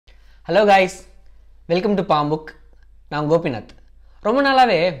Hello guys, welcome to Palmbook. நான் கோபிநாத். ரொம்ப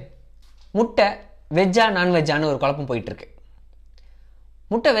நாளாவே முட்டை வெஜ்ஜா நான்வெஜ்ஜான்னு ஒரு குழப்பம் போயிட்டு இருக்கு.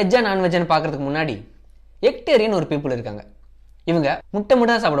 முட்டை வெஜ்ஜா நான்வெஜ்ஜான்னு பார்க்கறதுக்கு முன்னாடி எக்டேரியன் ஒரு பீப்புள் இருக்காங்க. இவங்க முட்டை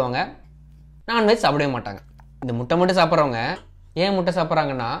மட்டும் தான் சாப்பிடுவாங்க, நான்வெஜ் சாப்பிடவே மாட்டாங்க. இந்த முட்டை மட்டும் சாப்பிட்றவங்க ஏன் முட்டை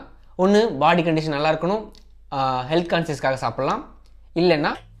சாப்பிட்றாங்கன்னா, ஒன்று பாடி கண்டிஷன் நல்லா இருக்கணும், ஹெல்த் கான்சியஸ்க்காக சாப்பிட்லாம்,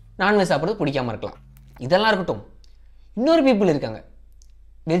 இல்லைன்னா நான்வெஜ் சாப்பிட்றது பிடிக்காமல் இருக்கலாம். இதெல்லாம் இருக்கட்டும், இன்னொரு பீப்புள் இருக்காங்க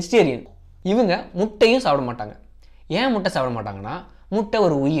வெஜிடேரியன். இவங்க முட்டையும் சாப்பிட மாட்டாங்க. ஏன் முட்டை சாப்பிட மாட்டாங்கன்னா, முட்டை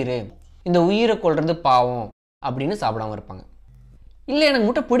ஒரு உயிர், இந்த உயிரை கொல்றது பாவம் அப்படின்னு சாப்பிடாம இருப்பாங்க. இல்லை எனக்கு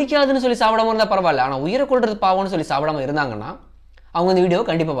முட்டை பிடிக்காதுன்னு சொல்லி சாப்பிடாம இருந்தால் பரவாயில்ல, ஆனால் உயிரை கொல்றது பாவம்னு சொல்லி சாப்பிடாம இருந்தாங்கன்னா அவங்க இந்த வீடியோவை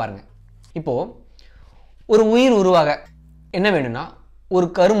கண்டிப்பாக பாருங்கள். இப்போது ஒரு உயிர் உருவாக என்ன வேணும்னா, ஒரு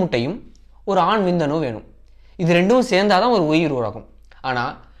கருமுட்டையும் ஒரு ஆண் விந்தணும் வேணும். இது ரெண்டும் சேர்ந்தாதான் ஒரு உயிர் உருவாகும்.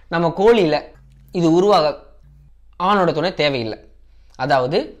 ஆனால் நம்ம கோழியில் இது உருவாக ஆணோட துணை தேவையில்லை.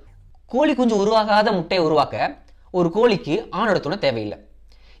 அதாவது கோழி குஞ்சு உருவாகாத முட்டையை உருவாக்க ஒரு கோழிக்கு ஆணோட துணை தேவையில்லை.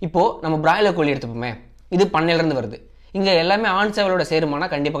 இப்போது நம்ம பிராய்லர் கோழி எடுத்துப்போமே, இது பண்ணையிலேருந்து வருது. இங்கே எல்லாமே ஆண் சேவலோட சேருமானா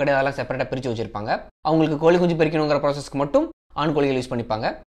கண்டிப்பாக கிடையாது, அதெல்லாம் செப்பரேட்டாக பிரித்து வச்சுருப்பாங்க. அவங்களுக்கு கோழி குஞ்சு பறிக்கணுங்கிற ப்ராசஸ்க்கு மட்டும் ஆண் கோழிகள் யூஸ் பண்ணிப்பாங்க.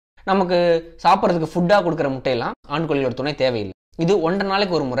 நமக்கு சாப்பிட்றதுக்கு ஃபுட்டாக கொடுக்குற முட்டையெல்லாம் ஆண் கோழிகளோட துணை தேவையில்லை. இது 1.5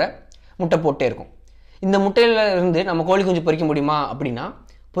 நாளைக்கு ஒரு முறை முட்டை போட்டே இருக்கும். இந்த முட்டையில இருந்து நம்ம கோழி குஞ்சு பொறிக்க முடியுமா அப்படின்னா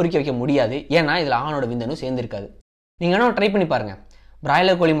பொறிக்க வைக்க முடியாது. ஏன்னா இதில் ஆணோட விந்தணும் சேர்ந்துருக்காது. நீங்கள் வேணால் ட்ரை பண்ணி பாருங்கள்.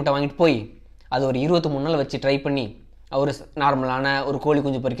 பிராய்லர் கோழி முட்டை வாங்கிட்டு போய் அது ஒரு 23 நாள் வச்சு ட்ரை பண்ணி ஒரு நார்மலான ஒரு கோழி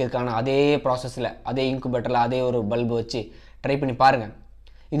குஞ்சு பொறிக்கிறதுக்கான அதே ப்ராசஸில், அதே இன்குபேட்டரில், அதே ஒரு பல்பு வச்சு ட்ரை பண்ணி பாருங்கள்.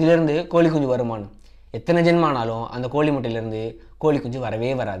 இதிலேருந்து கோழி குஞ்சு வருமானு எத்தனை ஜென்மானாலும் அந்த கோழி முட்டையிலேருந்து கோழி குஞ்சு வரவே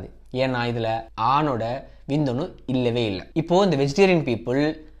வராது. ஏன்னா இதில் ஆணோட விந்தணு இல்லவே இல்லை. இப்போது இந்த வெஜிடேரியன் பீப்புள்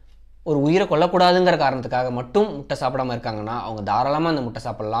ஒரு உயிரை கொல்லக்கூடாதுங்கிற காரணத்துக்காக மட்டும் முட்டை சாப்பிடாமல் இருக்காங்கன்னா அவங்க தாராளமாக அந்த முட்டை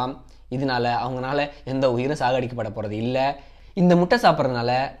சாப்பிட்லாம். இதனால அவங்களால எந்த உயிரும் சாகடிக்கப்பட போகிறது இல்லை. இந்த முட்டை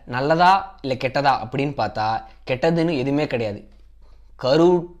சாப்பிட்றதுனால நல்லதா இல்லை கெட்டதா அப்படின்னு பார்த்தா கெட்டதுன்னு எதுவுமே கிடையாது.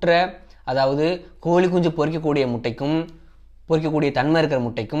 கருவுற்ற, அதாவது கோழி குஞ்சு பொறிக்கக்கூடிய முட்டைக்கும் பொறிக்கக்கூடிய தன்மை இருக்கிற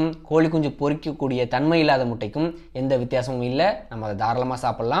முட்டைக்கும் கோழி குஞ்சு பொறிக்கக்கூடிய தன்மை இல்லாத முட்டைக்கும் எந்த வித்தியாசமும் இல்லை. நம்ம அதை தாராளமாக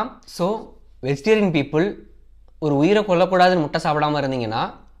சாப்பிட்லாம். ஸோ வெஜிடேரியன் பீப்புள் ஒரு உயிரை கொல்லக்கூடாதுன்னு முட்டை சாப்பிடாமல் இருந்தீங்கன்னா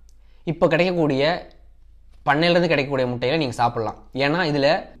இப்போ கிடைக்கக்கூடிய பண்ணையிலேருந்து கிடைக்கக்கூடிய முட்டையில் நீங்கள் சாப்பிட்லாம். ஏன்னா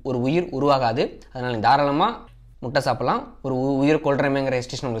இதில் ஒரு உயிர் உருவாகாது. அதனால் தாராளமாக முட்டை சாப்பிட்லாம். ஒரு உயிரை கொல்றமேங்கிற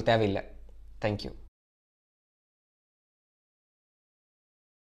ரெஸ்ட்ரிக்ஷன் உங்களுக்கு தேவையில்லை. தேங்க்யூ.